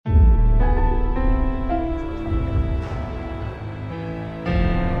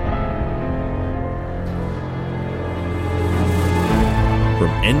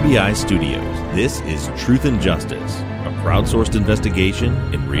NBI Studios, this is Truth and Justice, a crowdsourced investigation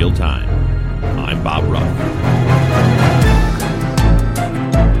in real time. I'm Bob Ruff.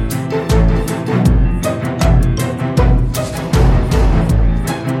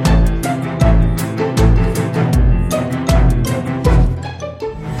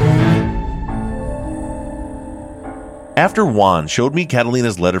 After Juan showed me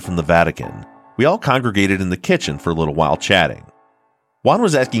Catalina's letter from the Vatican, we all congregated in the kitchen for a little while chatting. Juan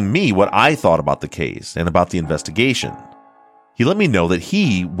was asking me what I thought about the case and about the investigation. He let me know that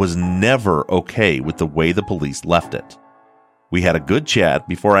he was never okay with the way the police left it. We had a good chat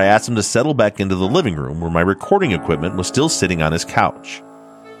before I asked him to settle back into the living room where my recording equipment was still sitting on his couch.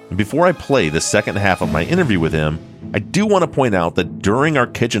 And before I play the second half of my interview with him, I do want to point out that during our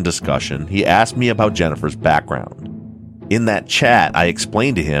kitchen discussion, he asked me about Jennifer's background. In that chat, I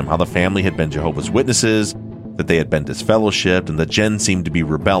explained to him how the family had been Jehovah's Witnesses, that they had been disfellowshipped, and that Jen seemed to be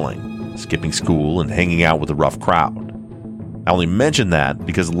rebelling, skipping school and hanging out with a rough crowd. I only mention that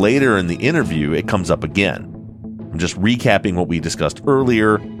because later in the interview, it comes up again. I'm just recapping what we discussed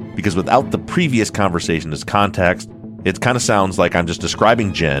earlier, because without the previous conversation as context, it kind of sounds like I'm just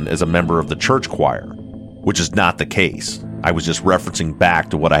describing Jen as a member of the church choir, which is not the case. I was just referencing back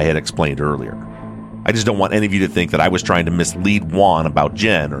to what I had explained earlier. I just don't want any of you to think that I was trying to mislead Juan about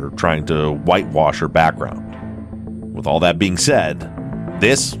Jen or trying to whitewash her background. With all that being said,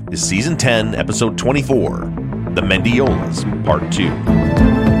 this is Season 10, Episode 24, The Mendiolas, Part 2.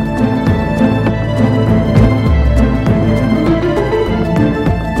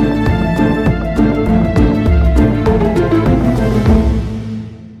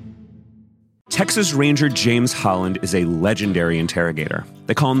 Texas Ranger James Holland is a legendary interrogator.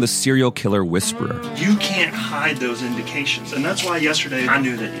 They call him the serial killer whisperer. You can't hide those indications, and that's why yesterday I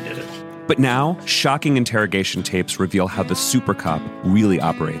knew that he did it. But now, shocking interrogation tapes reveal how the super cop really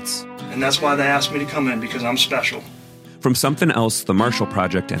operates. And that's why they asked me to come in, because I'm special. From Something Else, The Marshall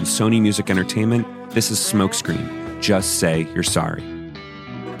Project, and Sony Music Entertainment, this is Smokescreen. Just say you're sorry.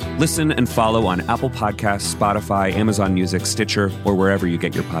 Listen and follow on Apple Podcasts, Spotify, Amazon Music, Stitcher, or wherever you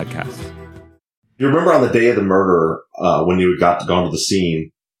get your podcasts. You remember on the day of the murder, when you got to go to the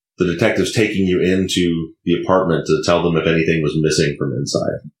scene, the detectives taking you into the apartment to tell them if anything was missing from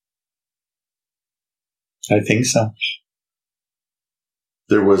inside? I think so.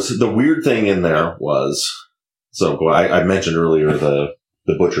 There was, the weird thing in there was, so I mentioned earlier the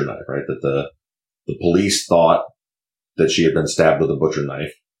butcher knife, right? That the police thought that she had been stabbed with a butcher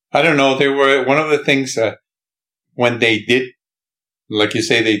knife. I don't know. They were, one of the things when they did, like you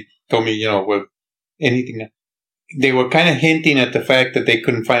say, they told me, with anything, they were kind of hinting at the fact that they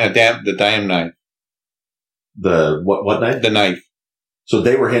couldn't find the damn knife. The what knife? The knife. So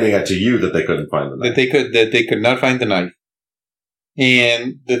they were hinting at to you that they couldn't find the knife. That they could not find the knife.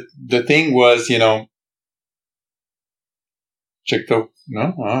 And the thing was, checked out.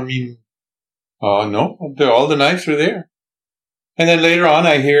 No, all the knives were there. And then later on,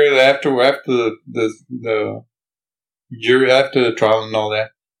 I hear that after the jury, after the trial and all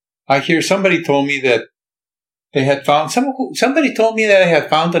that, I hear somebody told me that they had found somebody told me that I had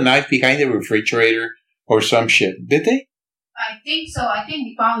found the knife behind the refrigerator or some shit. Did they? I think so. I think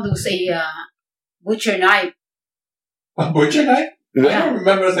we found it was a butcher knife. A butcher knife? Yeah. I don't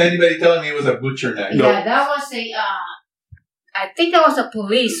remember anybody telling me it was a butcher knife. Yeah, that was I think that was the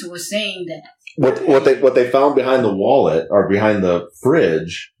police who was saying that. What they found behind the wallet or behind the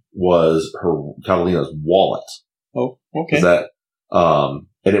fridge was Catalina's wallet. Oh, okay. Is that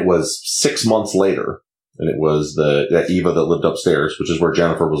and it was 6 months later, and it was that Eva that lived upstairs, which is where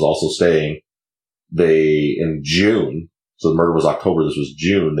Jennifer was also staying. They, in June, so the murder was October, this was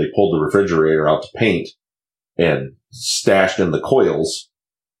June, they pulled the refrigerator out to paint, and stashed in the coils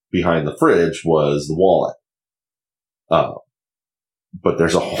behind the fridge was the wallet. But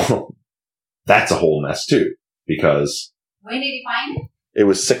there's that's a whole mess too, because... When did he find it? It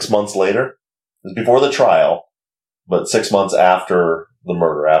was 6 months later. It was before the trial, but 6 months after the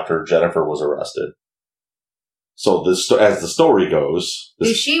murder, after Jennifer was arrested. So as the story goes...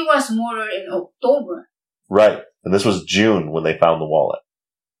 She was murdered in October. Right. And this was June when they found the wallet.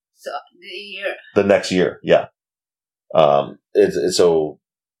 So, the next year, yeah. So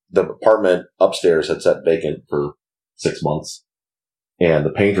the apartment upstairs had sat vacant for 6 months. And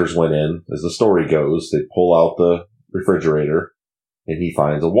the painters went in, as the story goes, they pull out the refrigerator, and he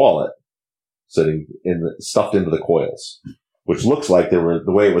finds a wallet stuffed into the coils, which looks like the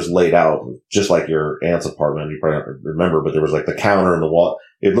way it was laid out, just like your aunt's apartment. You probably don't remember, but there was like the counter and the wall.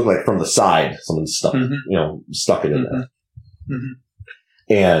 It looked like from the side, someone stuck it in there. Mm-hmm.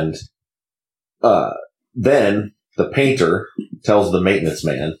 And then the painter tells the maintenance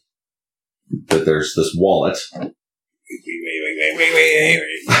man that there's this wallet. Wait.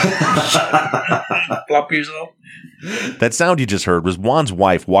 Plop yourself. That sound you just heard was Juan's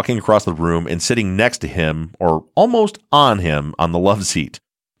wife walking across the room and sitting next to him, or almost on him, on the love seat.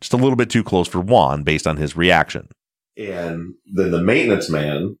 Just a little bit too close for Juan based on his reaction. And then the maintenance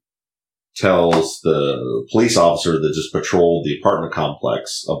man tells the police officer that just patrolled the apartment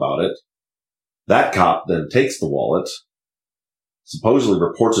complex about it. That cop then takes the wallet, supposedly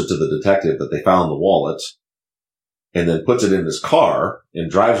reports it to the detective that they found the wallet, and then puts it in his car and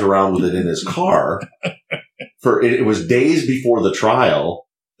drives around with it in his car. It was days before the trial.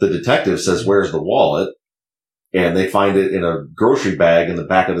 The detective says, "Where's the wallet?" And they find it in a grocery bag in the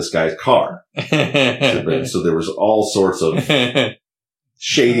back of this guy's car. So there was all sorts of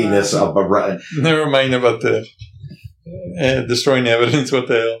shadiness. Never mind about the destroying evidence. What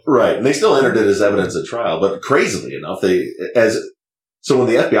the hell? Right. And they still entered it as evidence at trial. But crazily enough, so when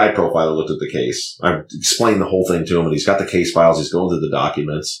the FBI profiler looked at the case, I explained the whole thing to him, and he's got the case files, he's going through the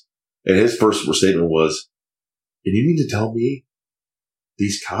documents, and his first statement was, "And you mean to tell me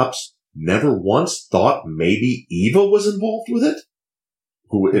these cops never once thought maybe Eva was involved with it?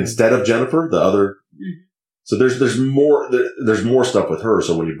 Who instead of Jennifer, the other?" So there's more stuff with her.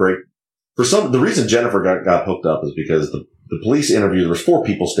 So when you break, the reason Jennifer got hooked up is because the police interviewed, there was 4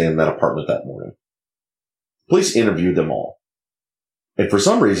 people staying in that apartment that morning. Police interviewed them all. And for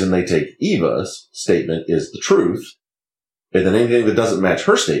some reason, they take Eva's statement is the truth, and then anything that doesn't match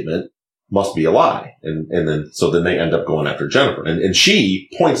her statement must be a lie. And then they end up going after Jennifer. And she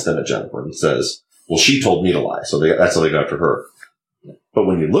points them at Jennifer and says, "Well, she told me to lie." So that's how they go after her. But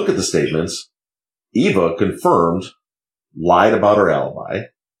when you look at the statements, Eva confirmed, lied about her alibi.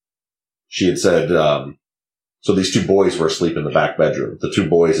 She had said, so these 2 boys were asleep in the back bedroom. The 2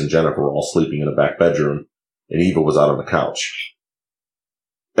 boys and Jennifer were all sleeping in the back bedroom, and Eva was out on the couch.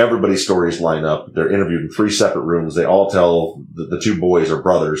 Everybody's stories line up. They're interviewed in 3 separate rooms. They all tell the 2 boys or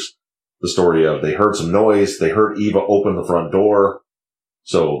brothers the story of they heard some noise. They heard Eva open the front door.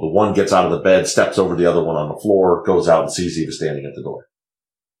 So the one gets out of the bed, steps over the other one on the floor, goes out and sees Eva standing at the door.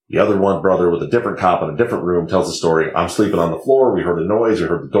 The other one brother with a different cop in a different room tells the story. "I'm sleeping on the floor. We heard a noise. We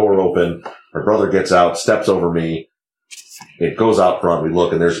heard the door open. My brother gets out, steps over me. It goes out front. We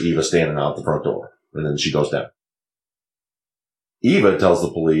look and there's Eva standing out the front door. And then she goes down." Eva tells the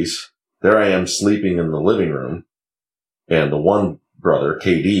police, "There I am sleeping in the living room. And the one brother,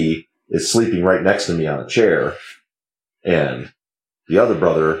 KD, is sleeping right next to me on a chair. And the other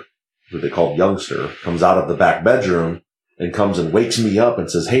brother, who they called Youngster, comes out of the back bedroom and comes and wakes me up and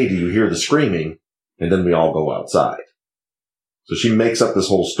says, 'Hey, do you hear the screaming?' And then we all go outside." So she makes up this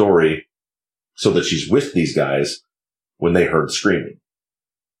whole story so that she's with these guys when they heard screaming.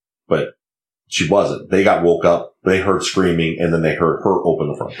 But she wasn't. They got woke up, they heard screaming, and then they heard her open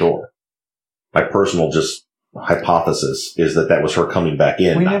the front door. My personal hypothesis is that was her coming back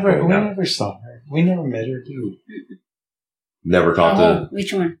in. We never saw her. We never met her, dude. Never talked to...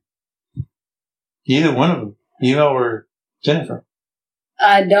 Which one? Either one of them. Eva or Jennifer.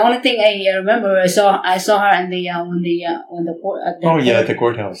 The only thing I remember, I saw her in the at the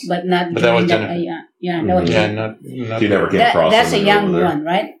courthouse. But not. But that was Jennifer. Not. She never came across. That's a young one,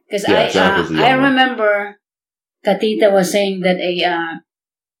 right? Because I remember Katita was saying that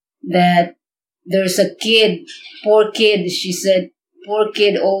that there's a kid, poor kid. She said, poor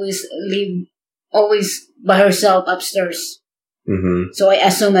kid always by herself upstairs. Mm-hmm. So I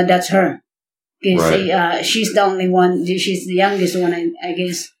assume that's her. Because she's the only one, she's the youngest one, I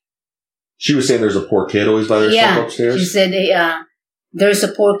guess. She was saying there's a poor kid always by herself upstairs? She said there's a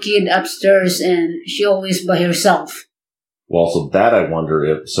poor kid upstairs and she always by herself. Well, so that I wonder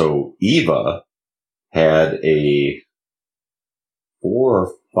if, so Eva had a 4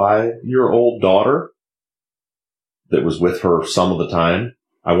 or 5-year-old daughter that was with her some of the time.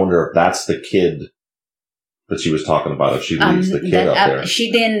 I wonder if that's the kid that she was talking about, if she leaves the kid up there.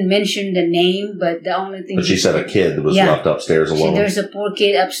 She didn't mention the name, but the only thing... But she said a kid that was left upstairs alone. There's a poor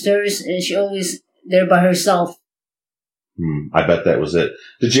kid upstairs, and she always there by herself. I bet that was it.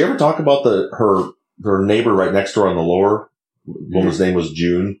 Did you ever talk about her neighbor right next door on the lower? Woman's name was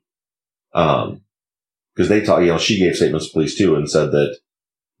June. Because they talked, she gave statements to police too and said that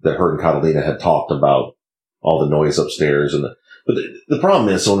her and Catalina had talked about all the noise upstairs. But the problem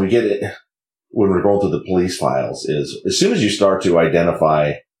is, so when we're going through the police files, is as soon as you start to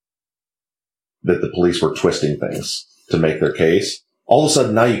identify that the police were twisting things to make their case, all of a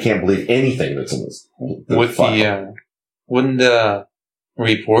sudden now you can't believe anything that's in this. Wouldn't the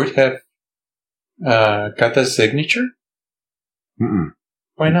report have Kata's signature? Mm-mm.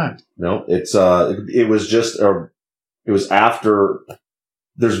 Why not? No, it was just It was after.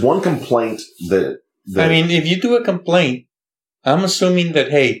 There's one complaint that. I mean, if you do a complaint, I'm assuming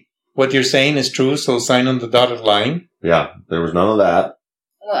that, hey, what you're saying is true, so sign on the dotted line. Yeah, there was none of that.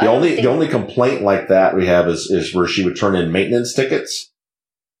 Well, the only complaint like that we have is where she would turn in maintenance tickets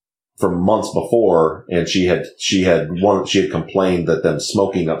from months before, and she had complained that them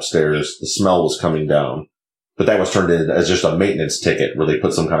smoking upstairs, the smell was coming down. But that was turned in as just a maintenance ticket where they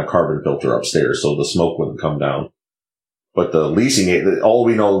put some kind of carbon filter upstairs so the smoke wouldn't come down. But the leasing, all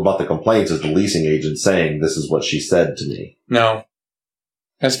we know about the complaints is the leasing agent saying this is what she said to me. No.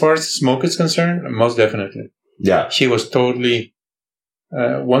 As far as smoke is concerned, most definitely. Yeah. She was totally,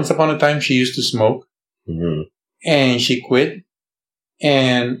 once upon a time she used to smoke. Mm-hmm. And she quit.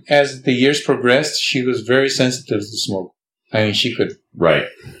 And as the years progressed, she was very sensitive to smoke. I mean, she could. Right.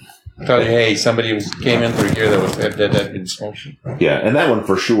 Tell you, hey, somebody came in through here that had been smoking. Yeah, and that one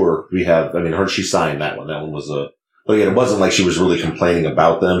for sure we have. I mean, she signed that one. That one was a. But again, it wasn't like she was really complaining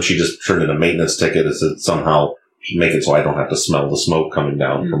about them. She just turned in a maintenance ticket and said somehow make it so I don't have to smell the smoke coming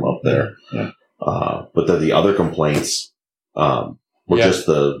down from up there. Yeah. But the other complaints were just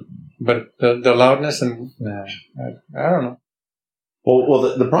the. But the loudness and I don't know.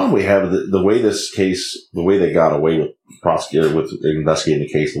 Well, the problem we have, the way this case, the way they got away with investigating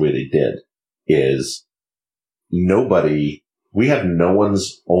the case the way they did, is we have no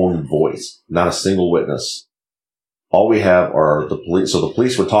one's own voice, not a single witness. All we have are the police. So the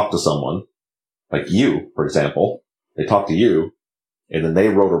police would talk to someone, like you, for example. They talk to you, and then they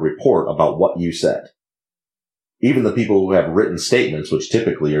wrote a report about what you said. Even the people who have written statements, which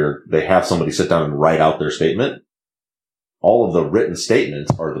typically they have somebody sit down and write out their statement. All of the written statements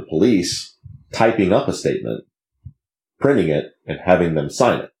are the police typing up a statement, printing it, and having them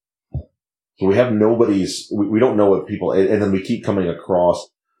sign it. So we have we don't know what people, and then we keep coming across.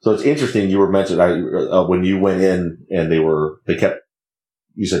 So it's interesting. You were mentioned when you went in, and you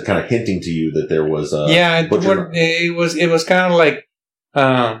said kind of hinting to you that there was a. Yeah, it was kind of like,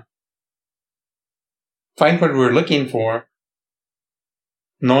 find what we're looking for,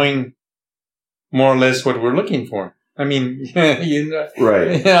 knowing more or less what we're looking for. I mean, right.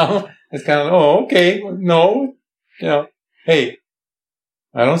 It's kind of, okay, no, hey,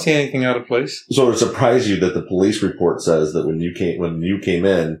 I don't see anything out of place. So it surprised you that the police report says that when you came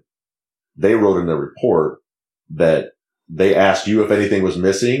in, they wrote in the report that they asked you if anything was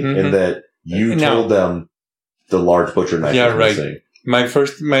missing, mm-hmm. and that you told them the large butcher knife was missing. My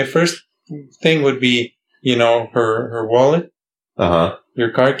first thing would be, her wallet,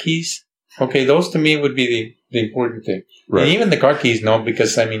 your car keys. Okay, those to me would be the important thing. Right. And even the car keys, no,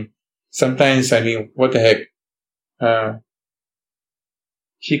 because, sometimes, what the heck?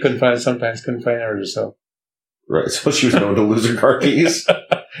 She sometimes couldn't find her herself. Right, so she was known to lose her car keys?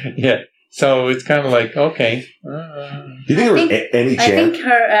 Yeah, so it's kind of like, okay. Do you think there was any chance? I think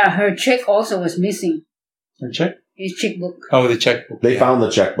her check also was missing. Her check? His checkbook. Oh, the checkbook. They found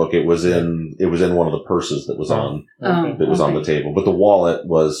the checkbook. It was in one of the purses that was on the table. But the wallet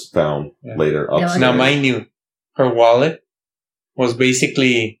was found later upstairs. Now, mind you, her wallet was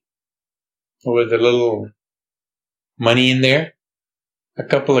basically with a little money in there, a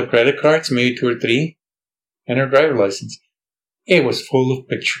couple of credit cards, maybe 2 or 3, and her driver's license. It was full of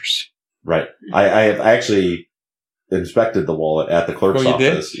pictures. Right. I actually inspected the wallet at the clerk's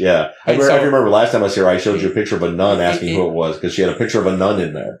office. Did? Yeah. I remember last time I was here, I showed you a picture of a nun asking who it was because she had a picture of a nun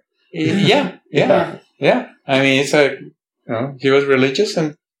in there. Yeah. I mean, it's she was religious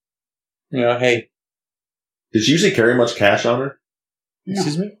and, hey. Did she usually carry much cash on her? No.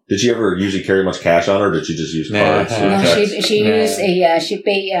 Excuse me? Did she ever usually carry much cash on her, or did she just use cards? No, she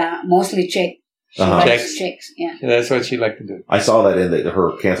paid mostly check. She likes checks, yeah. That's what she liked to do. I saw that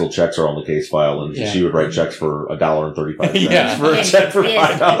her canceled checks are on the case file, and she would write checks for $1.35 for a check for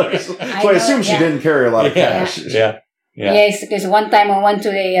 $5. So I assume she didn't carry a lot of cash. Yeah. Yes, because one time I went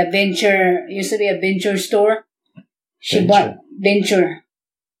to a Venture, used to be a Venture store. She bought Venture,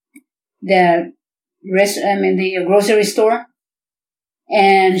 the grocery store,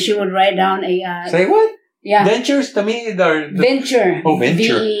 and she would write down a. Say what? Yeah. Ventures to me are Venture. Oh,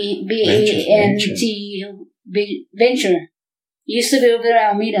 Venture. Venture. Used to be over there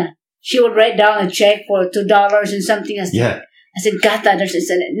at Almeida. She would write down a check for $2 and something. I said, God, I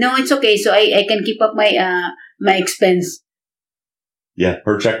said, no, it's okay. So I can keep up my my expense. Yeah,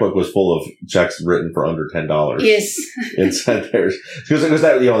 her checkbook was full of checks written for under $10. Yes. Inside there. Because it was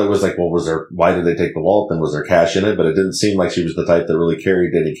that, it was like, well, why did they take the wallet? Then was there cash in it? But it didn't seem like she was the type that really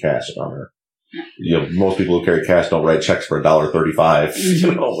carried any cash on her. Most people who carry cash don't write checks for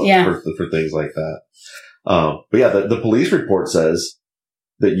 $1.35, for things like that. But yeah, the police report says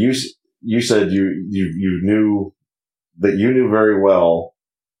that you said you knew that you knew very well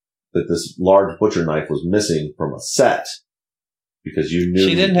that this large butcher knife was missing from a set because you knew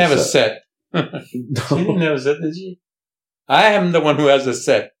she didn't have a set. She didn't have a set, did she? I am the one who has a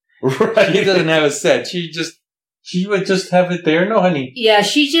set. Right. She doesn't have a set. She would just have it there. No, honey. Yeah,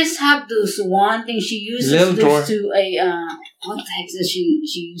 she just have those one thing she uses Little drawer. those to what the heck does she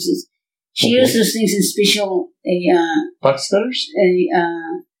uses? She uses those things in special box cutters.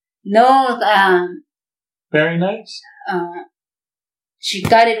 No. Very nice. She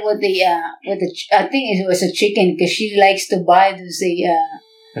cut it with the I think it was a chicken because she likes to buy those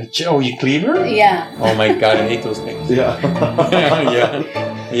you cleaver? Yeah. Oh my God, I hate those things. Yeah.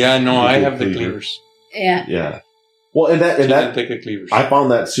 Yeah. No, I have the cleavers. Yeah. Yeah. Well, and that take a cleaver. I found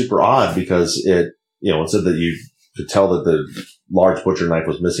that super odd because it said that you could tell that the large butcher knife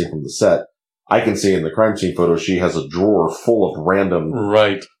was missing from the set. I can see in the crime scene photo she has a drawer full of random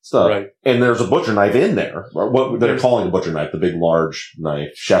stuff, right. And there's a butcher knife in there. What they're calling a butcher knife, the big large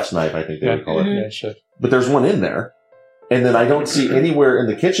knife, chef's knife, I think they would call it. Yeah, chef. But there's one in there. And then I don't see anywhere in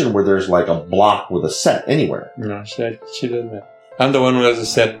the kitchen where there's like a block with a set anywhere. No, she doesn't have. I'm the one who has a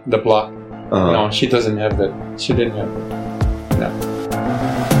set, the block. No, she doesn't have that. She didn't have that. No.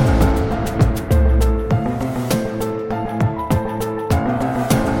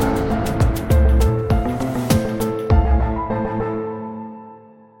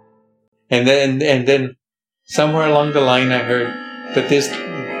 And then somewhere along the line I heard that this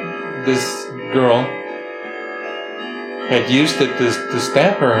girl had used it to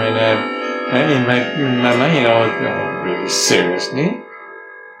stab her, and in my mind, really seriously?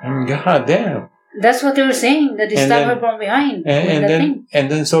 I mean, God damn. That's what they were saying, that they stabbed her from behind. And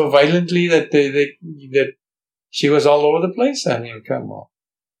then so violently that that she was all over the place. I mean, come on.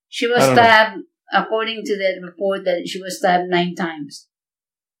 She was stabbed, according to that report, that she was stabbed 9 times.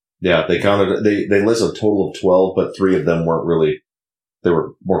 Yeah, they counted. They listed a total of 12, but 3 of them weren't really. They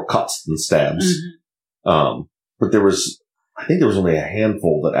were more cuts than stabs. Mm-hmm. But I think there was only a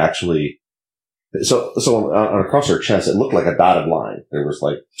handful that actually. So on across her chest, it looked like a dotted line. There was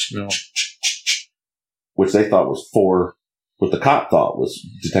like, which they thought was 4. What the cop thought was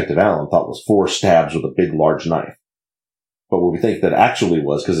Detective Allen thought was 4 stabs with a big, large knife. But what we think that actually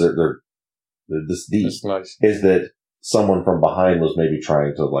was, because they're this deep, is that someone from behind was maybe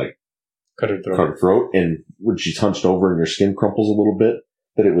trying to like cut her throat, and when she's hunched over and your skin crumples a little bit,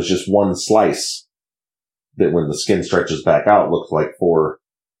 that it was just one slice. That when the skin stretches back out, looks like 4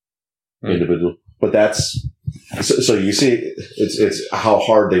 individual. But that's so you see, it's how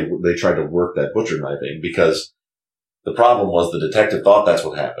hard they tried to work that butcher knifing, because the problem was the detective thought that's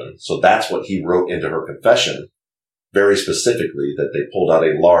what happened, so that's what he wrote into her confession, very specifically, that they pulled out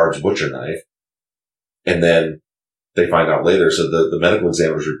a large butcher knife, and then they find out later. So the medical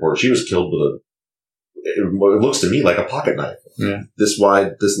examiner's report, she was killed with it looks to me like a pocket knife, this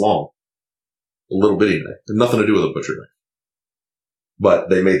wide, this long, a little bitty knife, nothing to do with a butcher knife. But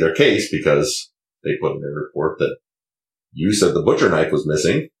they made their case because they put in their report that you said the butcher knife was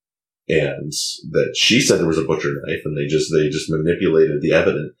missing, and that she said there was a butcher knife, and they just manipulated the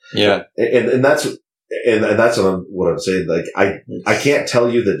evidence. Yeah, and that's what I'm saying. Like I can't tell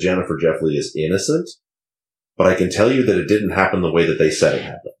you that Jennifer Jeffley is innocent, but I can tell you that it didn't happen the way that they said it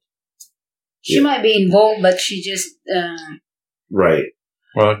happened. She might be involved, but she just right.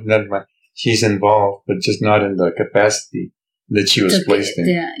 Well, never mind. She's involved, but just not in the capacity that she was placed in.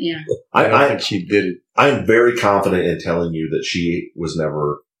 Yeah. I don't think she did it. I'm very confident in telling you that she was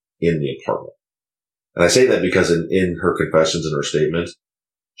never in the apartment. And I say that because in her confessions and her statement,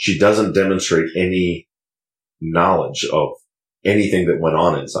 she doesn't demonstrate any knowledge of anything that went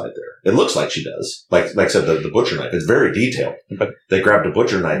on inside there. It looks like she does. Like I said, the butcher knife is very detailed. But they grabbed a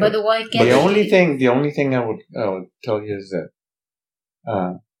butcher knife. But why can't the only thing I would tell you is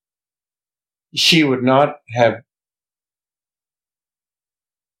that she would not have.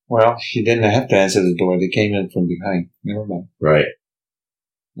 Well, she didn't have to answer the door. They came in from behind. Never mind. Right.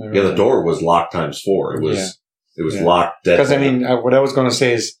 The door was locked times 4. It was locked dead. Because, I mean, what I was going to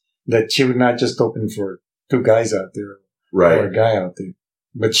say is that she would not just open for 2 guys out there. Right. Or a guy out there.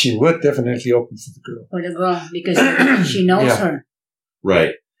 But she would definitely open for the girl. For the girl, because she knows her.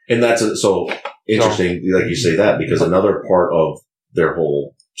 Right. And that's so interesting, like you say that, because another part of their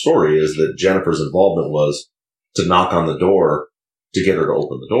whole story is that Jennifer's involvement was to knock on the door to get her to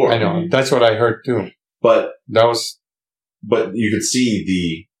open the door. I know. That's what I heard too. But you could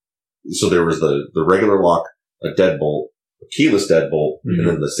see so there was the regular lock, a deadbolt, a keyless deadbolt, and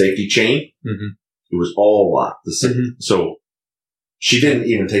then the safety chain. Mm-hmm. It was all locked. So she didn't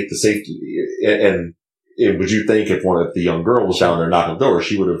even take the safety. And would you think if the young girl was down there knocking the door,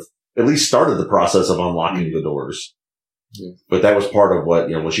 she would have at least started the process of unlocking the doors? Yeah. But that was part of what,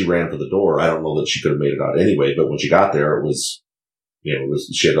 when she ran for the door, I don't know that she could have made it out anyway, but when she got there, it was,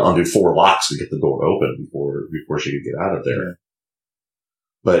 she had to undo 4 locks to get the door open before she could get out of there. Yeah.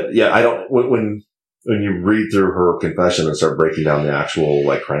 But yeah, I don't, when you read through her confession and start breaking down the actual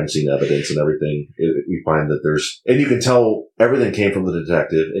crime scene evidence and everything, you find that and you can tell everything came from the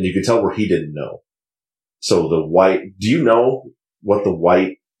detective, and you can tell where he didn't know. So do you know what the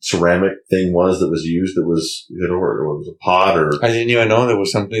white ceramic thing was that was used? That was, or it was a pot, or I didn't even know there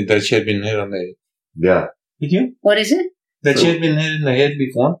was something that she had been hit on the head. Yeah. Did you? What is it? That she had been hit in the head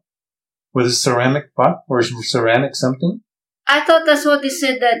before with a ceramic pot or ceramic something. I thought that's what they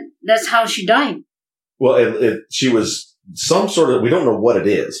said. That's how she died. Well, she was some sort of, we don't know what it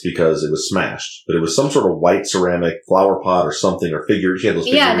is because it was smashed, but it was some sort of white ceramic flower pot or something, or figure. She had those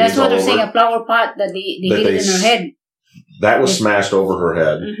figurines. Yeah, that's what they're saying. A flower pot that they hit it in her head. That was smashed over her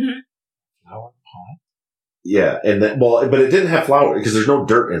head. Mm-hmm. Flower pot? Yeah, and then, but it didn't have flower because there's no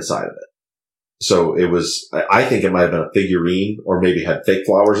dirt inside of it. So it was, I think it might have been a figurine, or maybe had fake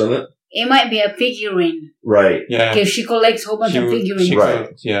flowers in it. It might be a figurine. Right. Yeah. Because she collects a whole bunch of figurines. Right.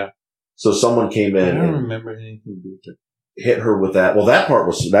 Yeah. So someone came in. I don't remember anything big. Hit her with that. Well, that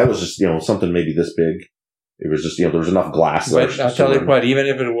was just, something maybe this big. It was just, there was enough glass there. But I'll tell you what, even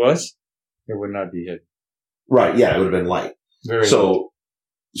if it was, it would not be hit. Right. Yeah. It would have been light. Very light.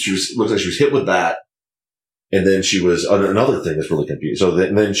 Looks like she was hit with that. And then she was, another thing that's really confusing. So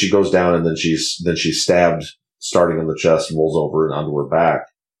then she goes down, and then she's stabbed, starting in the chest, rolls over and onto her back.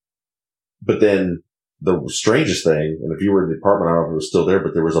 But then the strangest thing, and if you were in the apartment, I don't know if it was still there,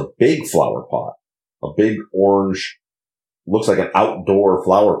 but there was a big flower pot, a big orange, looks like an outdoor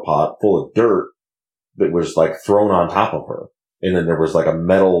flower pot full of dirt that was thrown on top of her. And then there was a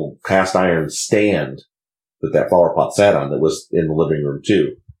metal cast iron stand that flower pot sat on that was in the living room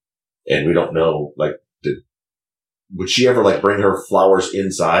too. And we don't know, would she ever bring her flowers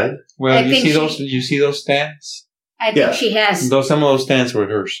inside? Well, you see those stands? I think she has. Some of those stands were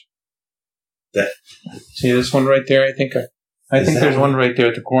hers. See this one right there? I think there's one right there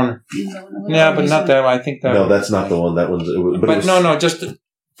at the corner. Yeah, but not that one. I think that. No, that's not the one. That one's. No, just.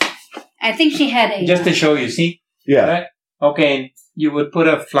 I think she had a. Just to show you, see? Yeah. Right? Okay, you would put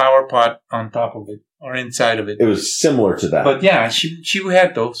a flower pot on top of it or inside of it. It was similar to that. But yeah, she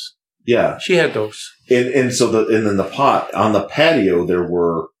had those. Yeah, she had those. And then the pot on the patio there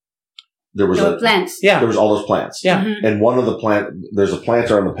was plants. Yeah, there was all those plants. Yeah, mm-hmm. And one of the there's a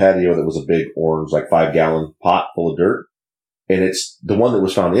planter on the patio that was a big orange 5-gallon pot full of dirt, and it's the one that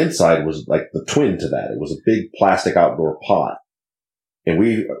was found inside was the twin to that. It was a big plastic outdoor pot, and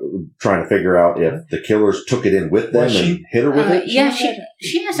we were trying to figure out if the killers took it in with them and hit her with it. Yeah,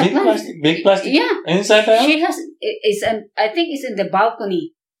 she has a big plastic. Yeah, inside that. She has. I think it's in the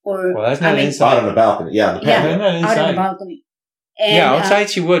balcony. Well, that's not inside. Out on the balcony. Yeah, not inside. Out on the balcony. And,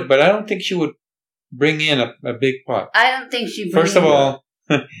 outside she would, but I don't think she would bring in a big pot. I don't think she. First of all,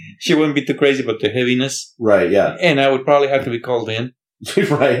 she wouldn't be too crazy about the heaviness. Right. Yeah. And I would probably have to be called in.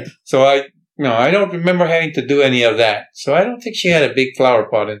 Right. So I don't remember having to do any of that. So I don't think she had a big flower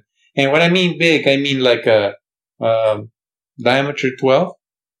pot in. And when I mean big, I mean a diameter 12.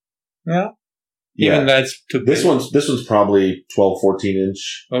 Yeah. Even that's too big. This one's probably 12, 14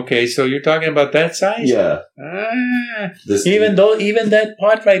 inch. Okay, so you're talking about that size? Yeah. Even that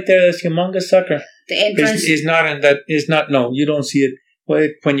pot right there, that's humongous sucker. The entrance is not in that. Is not. No, you don't see it.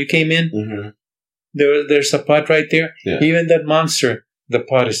 When you came in, mm-hmm. there's a pot right there. Yeah. Even that monster, the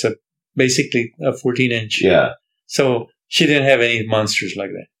pot is basically a 14 inch. Yeah. So she didn't have any monsters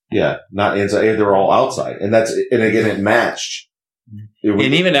like that. Yeah, not inside. They were all outside, and again it matched. And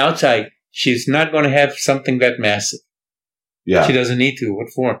even outside. She's not going to have something that massive. Yeah. She doesn't need to. What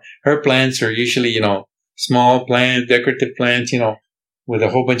for? Her plants are usually, small plants, decorative plants, with a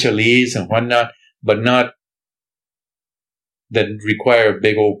whole bunch of leaves and whatnot, but not that require a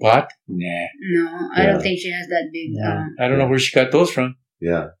big old pot. Nah. No, I don't think she has that big. I don't know where she got those from.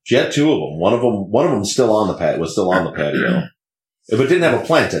 Yeah. She had 2 of them. One of them was still on the patio. But it didn't have a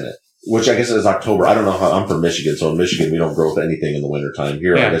plant in it. Which I guess is October. I don't know how. I'm from Michigan, so in Michigan we don't grow anything in the wintertime.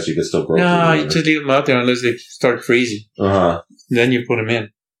 Here, I guess you can still grow. No, you just leave them out there unless they start freezing. Then you put them in.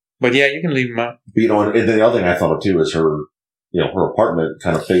 But yeah, you can leave them out. But, and then the other thing I thought of too is her apartment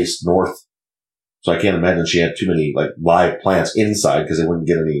kind of faced north, so I can't imagine she had too many live plants inside because they wouldn't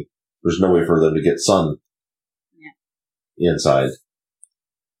get any. There's no way for them to get sun inside.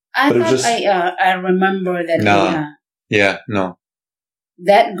 I remember that. No.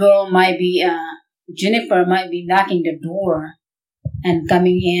 That girl might be, Jennifer might be knocking the door and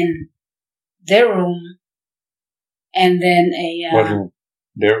coming in their room, and then what room?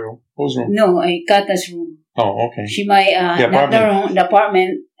 Their room? Whose room? No, Kata's room. Oh, okay. She might knock the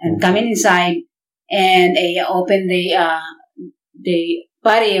apartment and come inside and open the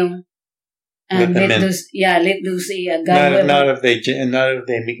patio and let loose a guy. Not if they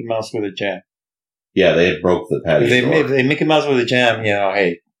Mickey Mouse with a jam. Yeah, they broke the patio door. If they Mickey Mouse with a jam,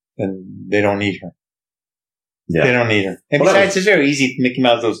 hey, then they don't need her. Yeah. They don't need her. And besides, it's very easy to Mickey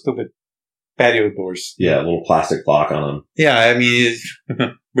Mouse those stupid patio doors. Yeah, a little plastic lock on them. Yeah, I mean,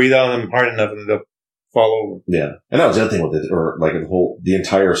 breathe on them hard enough and they'll fall over. Yeah, and that was the other thing with it, or like the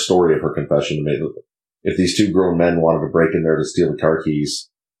entire story of her confession to me. If these two grown men wanted to break in there to steal the car keys,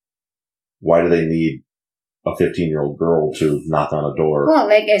 why do they need a 15-year-old girl to knock on a door? Well,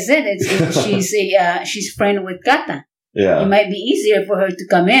 like I said, she's friend with Kata. Yeah, it might be easier for her to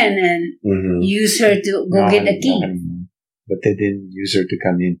come in and use her to go get the key. But they didn't use her to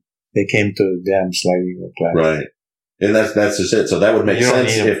come in. They came to the damn sliding glass. Right. And that's just it. So that would make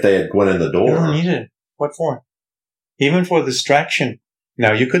sense if they had went in the door. You don't need it. What for? Even for distraction.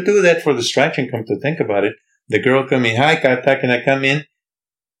 Now, you could do that for distraction, come to think about it. The girl coming, hi, Kata, can I come in?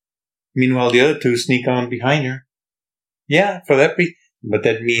 Meanwhile, the other two sneak on behind her. Yeah, for that reason. But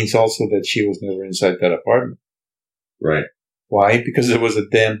that means also that she was never inside that apartment. Right. Why? Because there was a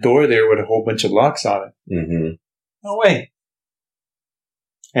damn door there with a whole bunch of locks on it. Mm-hmm. No way.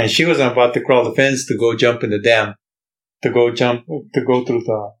 And she was about to crawl the fence to go jump in the dam, to go through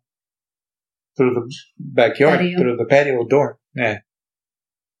the backyard, through the patio door. Yeah.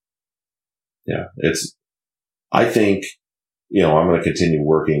 Yeah. I think, I'm going to continue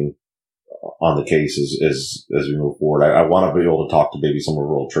working on the case as we move forward. I want to be able to talk to maybe some of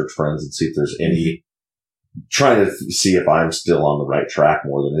our old church friends and see if there's any, trying to see if I'm still on the right track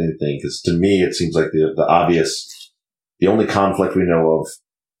more than anything. Because to me, it seems like the only conflict we know of,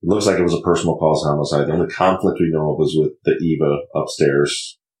 it looks like it was a personal cause homicide. The only conflict we know of was with the Eva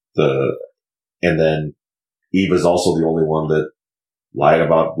upstairs. And then Eva's also the only one that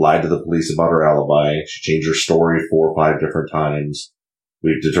lied to the police about her alibi. She changed her story 4 or 5 different times.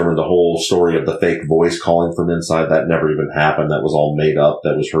 We've determined the whole story of the fake voice calling from inside. That never even happened. That was all made up.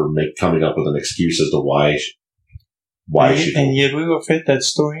 That was her coming up with an excuse as to why she. And yet we were fed that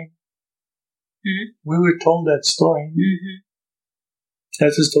story. Mm-hmm. We were told that story. Mm-hmm.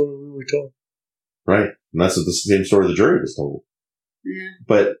 That's the story we were told. Right. And that's the same story the jury was told. Yeah.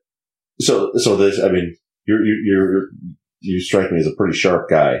 But, so this, I mean, you strike me as a pretty sharp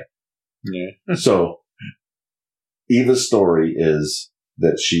guy. Yeah. So, Eva's story is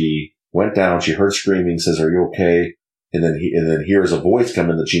that she went down, she heard screaming, says, "Are you okay?" And then hears a voice come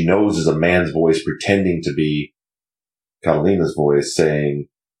in that she knows is a man's voice pretending to be Catalina's voice saying,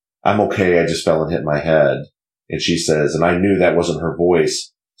 "I'm okay, I just fell and hit my head." And she says, "And I knew that wasn't her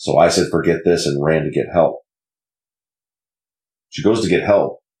voice, so I said, forget this," and ran to get help. She goes to get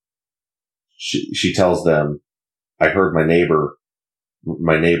help. She tells them, "I heard my neighbor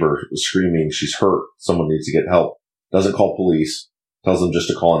screaming, she's hurt, someone needs to get help." Doesn't call police, tells them just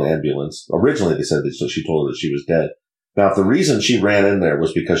to call an ambulance. Originally they said that she told her that she was dead. Now, if the reason she ran in there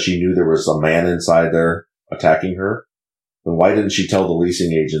was because she knew there was a man inside there attacking her, then why didn't she tell the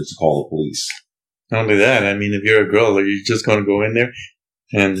leasing agents to call the police? Not only that, I mean, if you're a girl, are you just going to go in there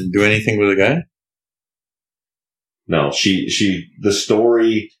and do anything with a guy? No,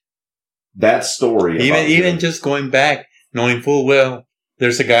 that story. Even just going back, knowing full well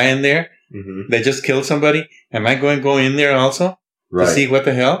there's a guy in there, they just killed somebody. Am I going to go in there also to see what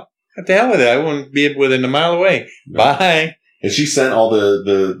the hell? What the hell with it? I wouldn't be within a mile away. No. Bye. And she sent all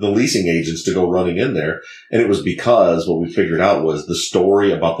the leasing agents to go running in there. And it was because what we figured out was the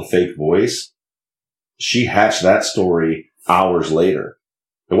story about the fake voice. She hatched that story hours later.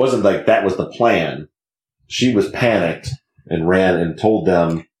 It wasn't like that was the plan. She was panicked and ran and told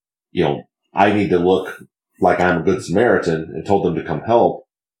them, I need to look like I'm a good Samaritan, and told them to come help.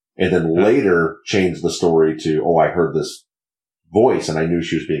 And then later changed the story to, I heard this voice and I knew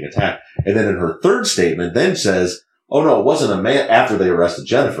she was being attacked. And then in her third statement then says, "Oh no, it wasn't a man," after they arrested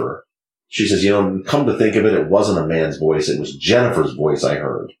Jennifer. She says, come to think of it, it wasn't a man's voice. It was Jennifer's voice I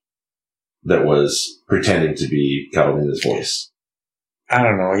heard that was pretending to be Catalina's voice. I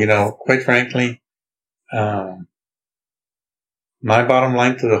don't know. Quite frankly, my bottom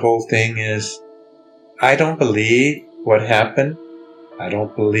line to the whole thing is I don't believe what happened. I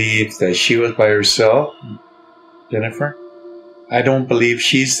don't believe that she was by herself, Jennifer. I don't believe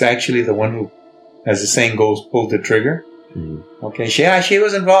she's actually the one who, as the saying goes, pulled the trigger. Mm-hmm. Okay, she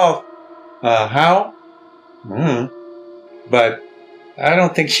was involved. How? But I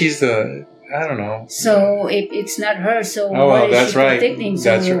don't think she's I don't know. So if it's not her, so why is she protecting?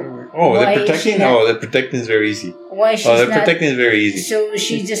 That's right. Oh, the protecting? The protecting is very easy. why she's not... protecting is very easy. So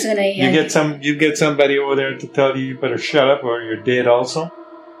she's just gonna... You get somebody over there to tell you better shut up or you're dead also?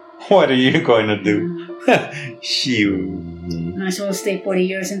 What are you going to do? Might as well stay 40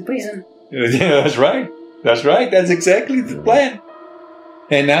 years in prison. Yeah, that's right. That's exactly the plan.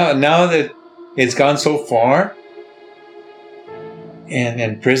 And now that it's gone so far and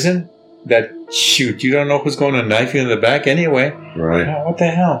in prison that, shoot, you don't know who's going to knife you in the back anyway. Right. Oh, what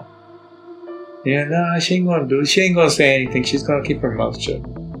the hell? Yeah, no, she ain't going to say anything. She's going to keep her mouth shut.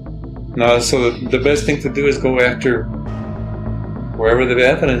 No, so the best thing to do is go after wherever the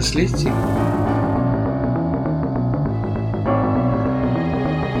evidence leads you.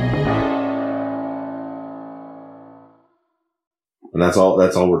 And that's all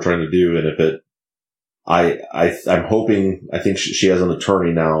we're trying to do. And if I'm hoping, I think she has an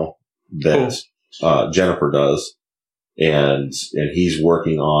attorney now that, Jennifer does. And he's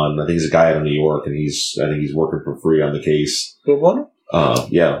working on, I think he's a guy out of New York, and I think he's working for free on the case.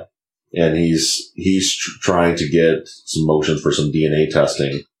 Yeah. And he's trying to get some motions for some DNA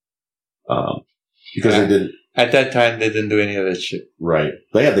testing. Because they didn't. At that time, they didn't do any of that shit. Right.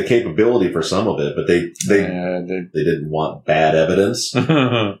 They had the capability for some of it, but they didn't want bad evidence.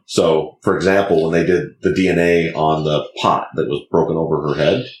 So, for example, when they did the DNA on the pot that was broken over her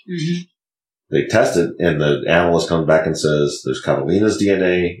head, they tested, and the analyst comes back and says there's Catalina's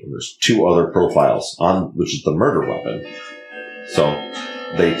DNA and there's 2 other profiles on, which is the murder weapon. So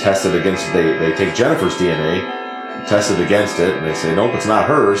they tested against, they take Jennifer's DNA, test it against it, and they say, nope, it's not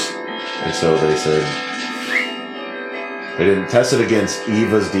hers. And so they said, they didn't test it against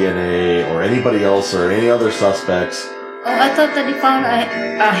Eva's DNA or anybody else or any other suspects. Oh, I thought that they found a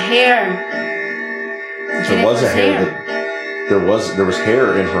hair. There was a hair there was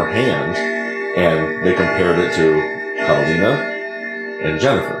hair in her hand, and they compared it to Catalina and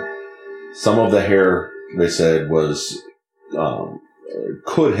Jennifer. Some of the hair, they said, was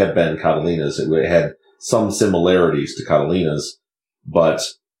could have been Catalina's. It had some similarities to Catalina's, but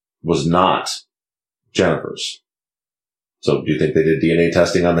was not Jennifer's. So do you think they did DNA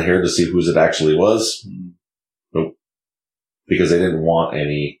testing on the hair to see whose it actually was? Nope. Because they didn't want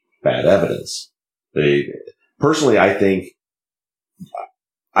any bad evidence. Personally, I think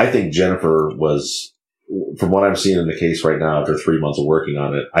Jennifer was, from what I'm seeing in the case right now, after 3 months of working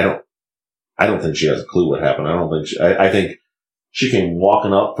on it, I don't think she has a clue what happened. I think she came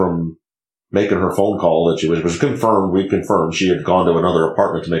walking up from making her phone call that was confirmed. We confirmed she had gone to another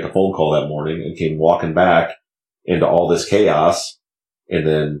apartment to make a phone call that morning and came walking back into all this chaos. And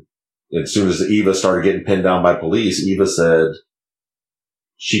then as soon as Eva started getting pinned down by police, Eva said,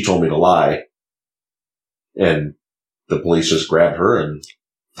 she told me to lie. And the police just grabbed her and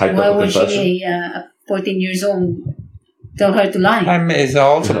typed up a confession. Why would she, 14 years old, tell her to lie? It's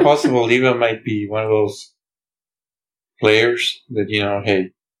also possible Eva might be one of those players that, hey,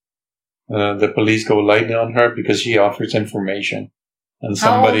 the police go lightly on her because she offers information. And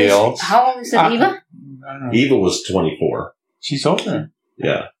somebody else. How old is that, Eva? Eva was 24. She's older.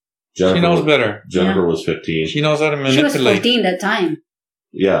 Yeah. She knows better. Jennifer was 15. She knows how to manipulate. She was 14 that time.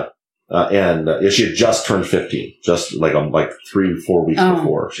 Yeah. And she had just turned 15. Just like 3-4 weeks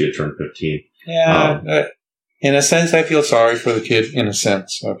before she had turned 15. Yeah. In a sense, I feel sorry for the kid, in a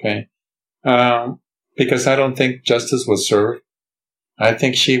sense, okay? Because I don't think justice was served. I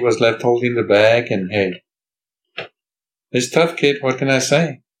think she was left holding the bag, and hey, it's tough, kid. What can I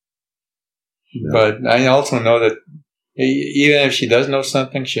say? Yeah. But I also know that even if she does know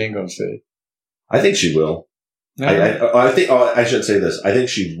something, she ain't gonna say it. I think she will. No. I think I should say this. I think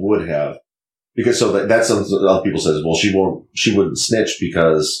she would have, because that's something other people says. Well, she wouldn't snitch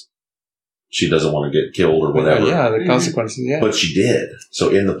because she doesn't want to get killed or whatever. Yeah, the consequences. Yeah, but she did. So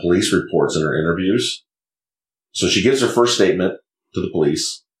in the police reports in her interviews, so she gives her first statement to the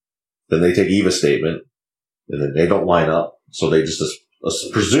police. Then they take Eva's statement, and then they don't line up. So they just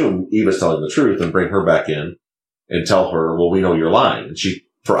presume Eva's telling the truth and bring her back in and tell her, well, we know you're lying. And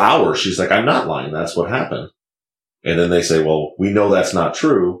for hours, she's like, I'm not lying. That's what happened. And then they say, well, we know that's not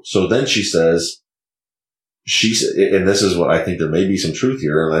true. So then she says, and this is what I think there may be some truth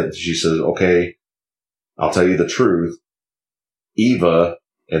here. And she says, okay, I'll tell you the truth. Eva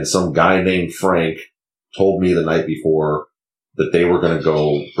and some guy named Frank told me the night before that they were going to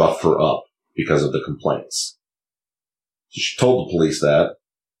go rough her up because of the complaints. So she told the police that,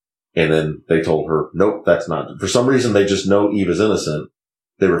 and then they told her, nope, that's not. For some reason, they just know Eva's innocent.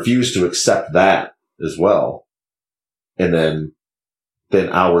 They refuse to accept that as well. And then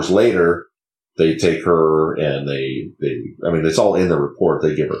hours later, they take her and it's all in the report.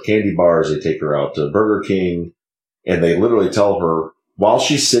 They give her candy bars. They take her out to Burger King, and they literally tell her while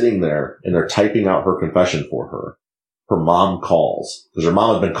she's sitting there and they're typing out her confession for her, her mom calls, because her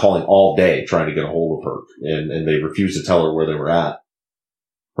mom had been calling all day trying to get a hold of her, and they refused to tell her where they were at.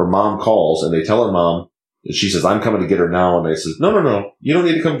 Her mom calls, and they tell her mom, and she says, I'm coming to get her now. And they says, no, you don't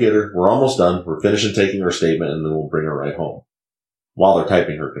need to come get her. We're almost done. We're finishing taking her statement, and then we'll bring her right home. While they're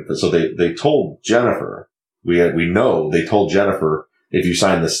typing her confession. So they told Jennifer, we know they told Jennifer, if you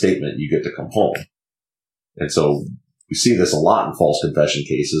sign this statement, you get to come home. And so we see this a lot in false confession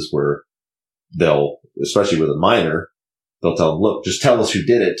cases where they'll, especially with a minor, they'll tell them, look, just tell us who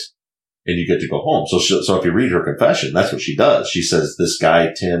did it and you get to go home. So if you read her confession, that's what she does. She says, this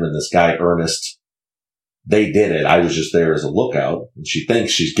guy, Tim, and this guy, Ernest, they did it. I was just there as a lookout. And she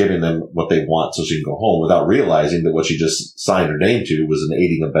thinks she's giving them what they want so she can go home without realizing that what she just signed her name to was an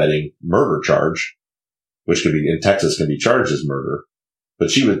aiding and abetting murder charge, which could be, in Texas, can be charged as murder. But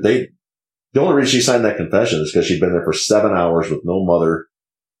the only reason she signed that confession is because she'd been there for 7 hours with no mother,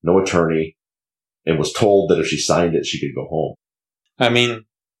 no attorney, and was told that if she signed it, she could go home. I mean,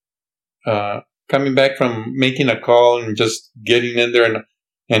 coming back from making a call and just getting in there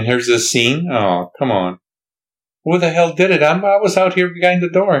and here's this scene. Oh, come on. Who the hell did it? I was out here behind the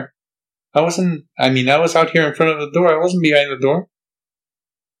door. I was out here in front of the door. I wasn't behind the door.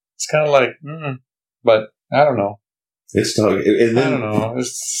 It's kind of like, but I don't know. It's tough. And then, I don't know.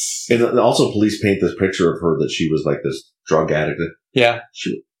 And also police paint this picture of her that she was like this drug addict. Yeah.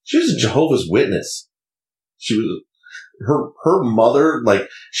 She was a Jehovah's Witness. She was, her mother, like,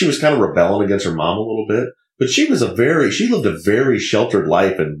 she was kind of rebelling against her mom a little bit, but she lived a very sheltered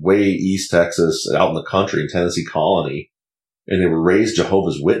life in way East Texas, out in the country, in Tennessee Colony. And they were raised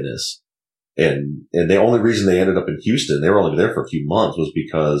Jehovah's Witness. And the only reason they ended up in Houston, they were only there for a few months, was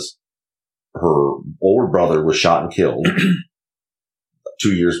because her older brother was shot and killed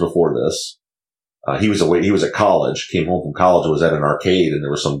 2 years before this. He was at college, came home from college, was at an arcade, and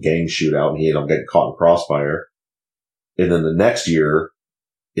there was some gang shootout, and he ended up getting caught in crossfire. And then the next year,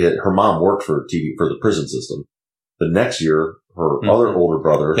 her mom worked for the prison system. The next year, her other older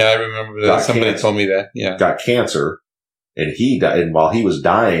brother, I remember that. Somebody told me that. Yeah, got cancer, and he died. And while he was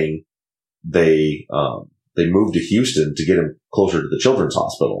dying, they moved to Houston to get him closer to the children's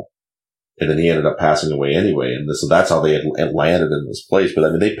hospital. And then he ended up passing away anyway. And so that's how they had landed in this place. But I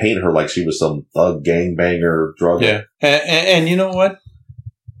mean, they painted her like she was some thug gangbanger drug. Yeah. And you know what?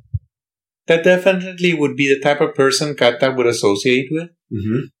 That definitely would be the type of person Kata would associate with.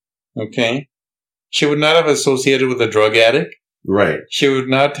 Mm-hmm. Okay. She would not have associated with a drug addict. Right. She would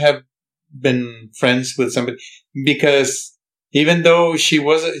not have been friends with somebody, because even though she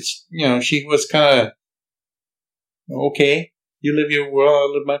was kind of, okay, you live your world,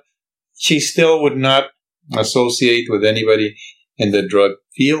 I live mine. She still would not associate with anybody in the drug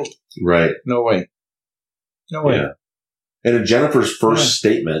field. Right. No way. No way. Yeah. And in Jennifer's first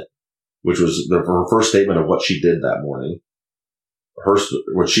statement, which was her first statement of what she did that morning,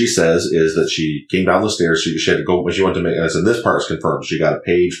 what she says is that she came down the stairs. She had to go, when she went to make, and I said, this part is confirmed. She got a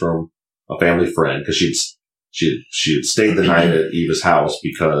page from a family friend, because she had stayed the night at Eva's house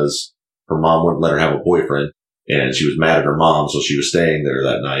because her mom wouldn't let her have a boyfriend, and she was mad at her mom, so she was staying there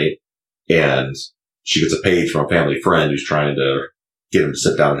that night. And she gets a page from a family friend who's trying to get him to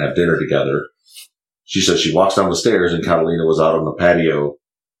sit down and have dinner together. She says she walks down the stairs, and Catalina was out on the patio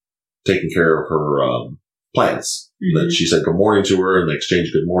taking care of her plants. Mm-hmm. And then she said good morning to her, and they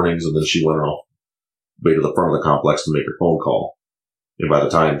exchanged good mornings, and then she went off way to the front of the complex to make her phone call. And by the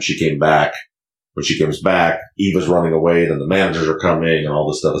time she came back, when she comes back, Eva's running away, then the managers are coming, and all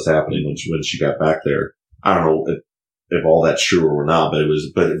this stuff is happening when she got back there. I don't know if all that's true or not, but it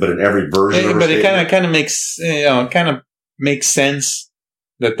was, but in every version of her statement, it kind of makes sense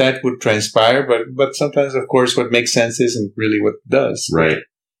that would transpire, but sometimes, of course, what makes sense isn't really what it does. Right.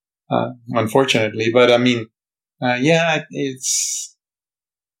 Unfortunately, but I mean, I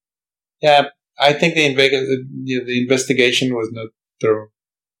think the investigation was not thorough.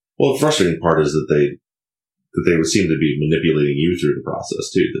 Well, the frustrating part is that they would seem to be manipulating you through the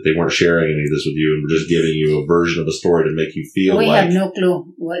process too. That they weren't sharing any of this with you and were just giving you a version of a story to make you feel we have no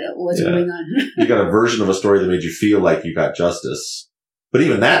clue what's going on. You got a version of a story that made you feel like you got justice. But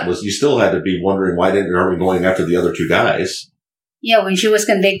even that you still had to be wondering, why are we going after the other two guys? Yeah, when she was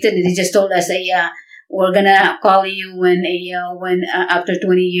convicted, they just told us, we're gonna call you when after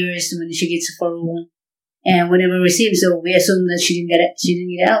 20 years when she gets parole, and we never received. So we assumed that she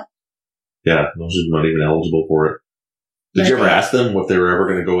didn't get out. Yeah, she's not even eligible for it. Did you ever ask them if they were ever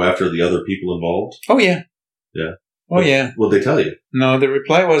going to go after the other people involved? Oh yeah. Yeah. Oh yeah. What'd they tell you? No, the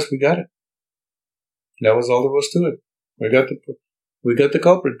reply was, we got it. That was all there was to it. We got the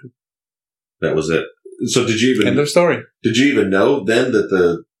culprit. That was it. So did you even end of story? Did you even know then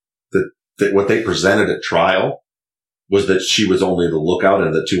that that what they presented at trial was that she was only the lookout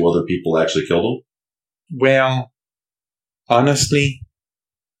and that 2 other people actually killed him? Well, honestly,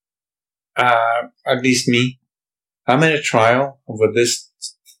 at least me, I'm in a trial with this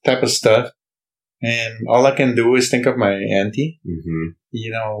type of stuff, and all I can do is think of my auntie.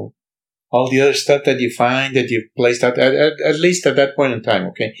 Mm-hmm. All the other stuff that you find that you've placed out, at least at that point in time,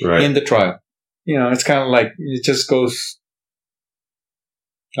 okay, right. In the trial. It's kind of like it just goes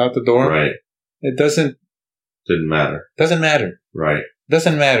out the door. Right. It doesn't matter. Doesn't matter. Right.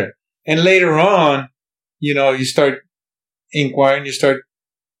 Doesn't matter. And later on, you start inquiring, you start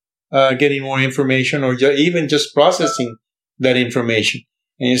getting more information, or even just processing that information.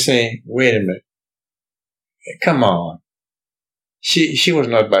 And you say, wait a minute. Come on. She was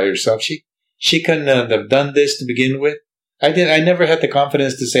not by herself. She couldn't have done this to begin with. I never had the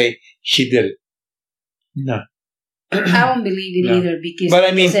confidence to say she did it. No. I won't believe it either, because but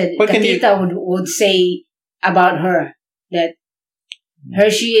I mean, Katita would say about her that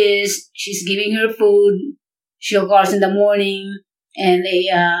she's giving her food, she'll call us in the morning, and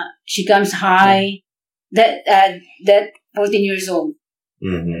she comes high, that 14 years old.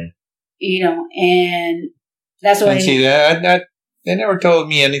 Mm-hmm. And that's why. And see, that they never told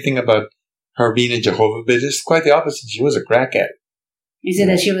me anything about her being a Jehovah's Witness. Quite the opposite. She was a crack addict. You said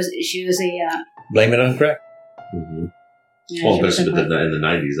that she was a... Blame it on crack. Mm-hmm. Yeah, especially in the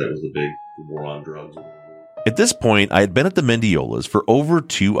 90s, that was the big war on drugs. At this point, I had been at the Mendiolas for over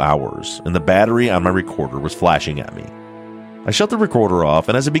 2 hours, and the battery on my recorder was flashing at me. I shut the recorder off,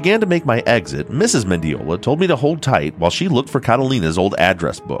 and as I began to make my exit, Mrs. Mendiola told me to hold tight while she looked for Catalina's old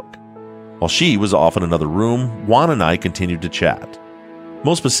address book. While she was off in another room, Juan and I continued to chat.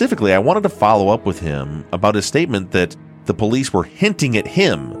 Most specifically, I wanted to follow up with him about his statement that the police were hinting at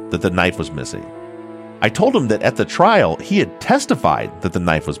him that the knife was missing. I told him that at the trial, he had testified that the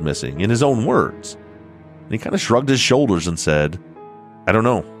knife was missing in his own words. And he kind of shrugged his shoulders and said, I don't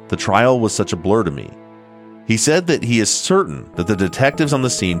know, the trial was such a blur to me. He said that he is certain that the detectives on the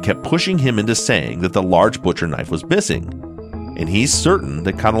scene kept pushing him into saying that the large butcher knife was missing. And he's certain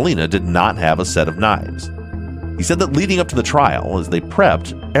that Catalina did not have a set of knives. He said that leading up to the trial, as they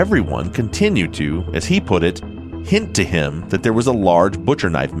prepped, everyone continued to, as he put it, hint to him that there was a large butcher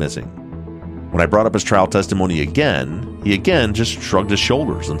knife missing. When I brought up his trial testimony again, he again just shrugged his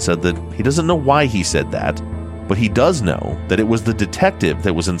shoulders and said that he doesn't know why he said that, but he does know that it was the detective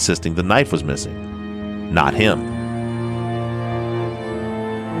that was insisting the knife was missing, not him.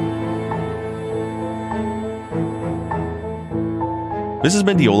 Mrs.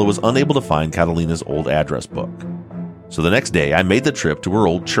 Mendiola was unable to find Catalina's old address book. So the next day, I made the trip to her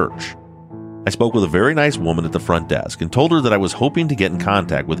old church. I spoke with a very nice woman at the front desk and told her that I was hoping to get in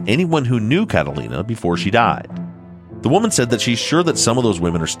contact with anyone who knew Catalina before she died. The woman said that she's sure that some of those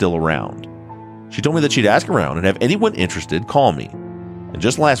women are still around. She told me that she'd ask around and have anyone interested call me. And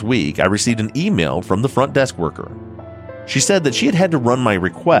just last week, I received an email from the front desk worker. She said that she had to run my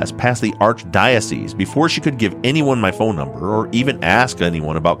request past the archdiocese before she could give anyone my phone number or even ask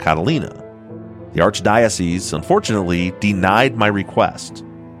anyone about Catalina. The archdiocese, unfortunately, denied my request.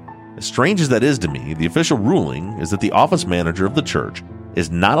 As strange as that is to me, the official ruling is that the office manager of the church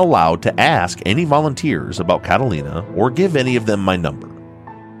is not allowed to ask any volunteers about Catalina or give any of them my number.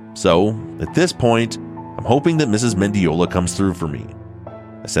 So, at this point, I'm hoping that Mrs. Mendiola comes through for me.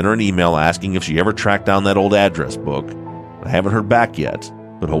 I sent her an email asking if she ever tracked down that old address book. I haven't heard back yet,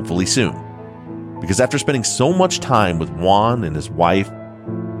 but hopefully soon. Because after spending so much time with Juan and his wife,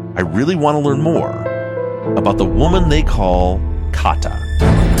 I really want to learn more about the woman they call Kata.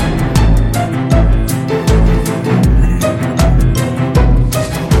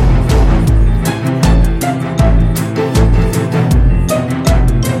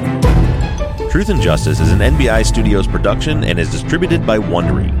 Truth and Justice is an NBI Studios production and is distributed by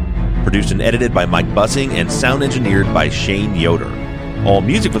Wondery. Produced and edited by Mike Bussing and sound engineered by Shane Yoder. All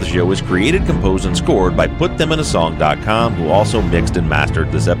music for the show is created, composed, and scored by PutThemInASong.com, who also mixed and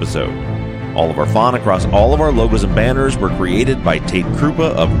mastered this episode. All of our font across all of our logos and banners were created by Tate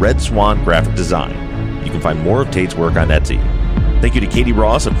Krupa of Red Swan Graphic Design. You can find more of Tate's work on Etsy. Thank you to Katie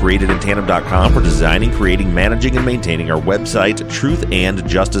Ross of CreatedInTandem.com for designing, creating, managing, and maintaining our website,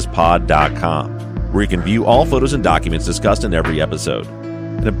 TruthAndJusticePod.com, where you can view all photos and documents discussed in every episode.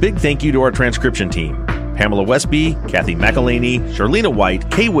 And a big thank you to our transcription team, Pamela Westby, Kathy McElhaney, Charlena White,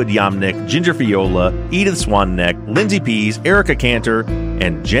 Kaywood Yomnick, Ginger Fiola, Edith Swanneck, Lindsay Pease, Erica Cantor,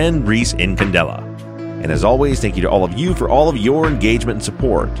 and Jen Reese Incandela. And as always, thank you to all of you for all of your engagement and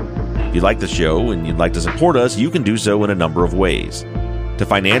support. If you like the show and you'd like to support us, you can do so in a number of ways. To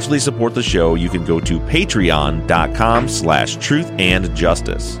financially support the show, you can go to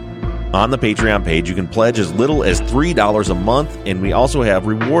patreon.com/truthandjustice. On the Patreon page, you can pledge as little as $3 a month, and we also have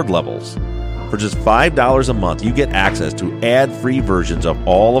reward levels. For just $5 a month, you get access to ad-free versions of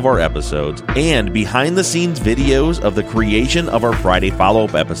all of our episodes and behind-the-scenes videos of the creation of our Friday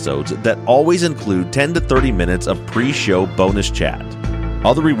follow-up episodes that always include 10 to 30 minutes of pre-show bonus chat.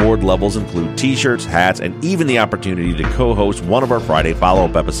 Other reward levels include t-shirts, hats, and even the opportunity to co-host one of our Friday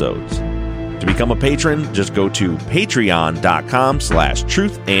follow-up episodes. To become a patron, just go to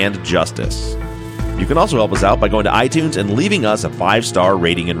patreon.com/truthandjustice. You can also help us out by going to iTunes and leaving us a 5-star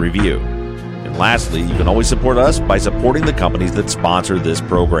rating and review. And lastly, you can always support us by supporting the companies that sponsor this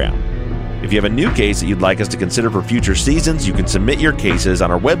program. If you have a new case that you'd like us to consider for future seasons, you can submit your cases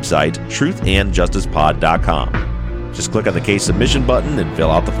on our website, truthandjusticepod.com. Just click on the case submission button and fill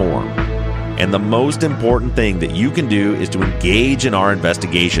out the form. And the most important thing that you can do is to engage in our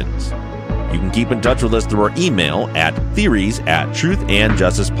investigations. You can keep in touch with us through our email at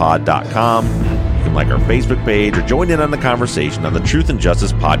theories@truthandjusticepod.com. You can like our Facebook page or join in on the conversation on the Truth and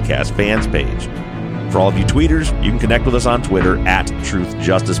Justice Podcast fans page. For all of you tweeters, you can connect with us on Twitter at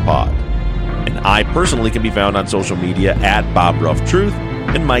TruthJusticePod. And I personally can be found on social media at BobRuffTruth,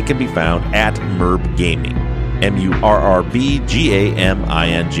 and Mike can be found at MurbGaming,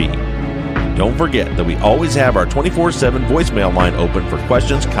 MURRBGAMING. Don't forget that we always have our 24/7 voicemail line open for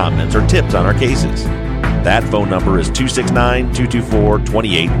questions, comments, or tips on our cases. That phone number is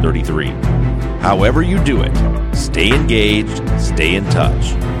 269-224-2833. However you do it, stay engaged, stay in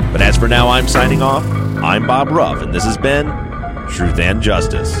touch. But as for now, I'm signing off. I'm Bob Ruff, and this has been Truth and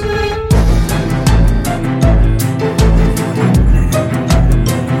Justice.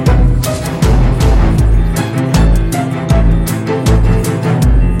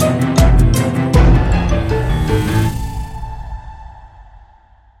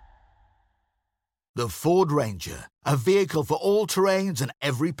 The Ford Ranger, a vehicle for all terrains and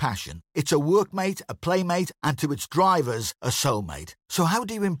every passion. It's a workmate, a playmate, and to its drivers, a soulmate. So how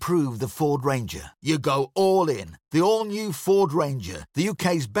do you improve the Ford Ranger? You go all in. The all-new Ford Ranger, the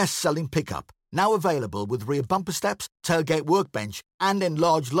UK's best-selling pickup. Now available with rear bumper steps, tailgate workbench, and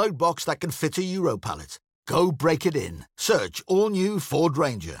enlarged load box that can fit a Euro pallet. Go break it in. Search all-new Ford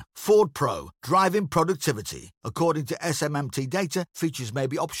Ranger. Ford Pro. Driving productivity. According to SMMT data, features may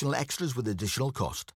be optional extras with additional cost.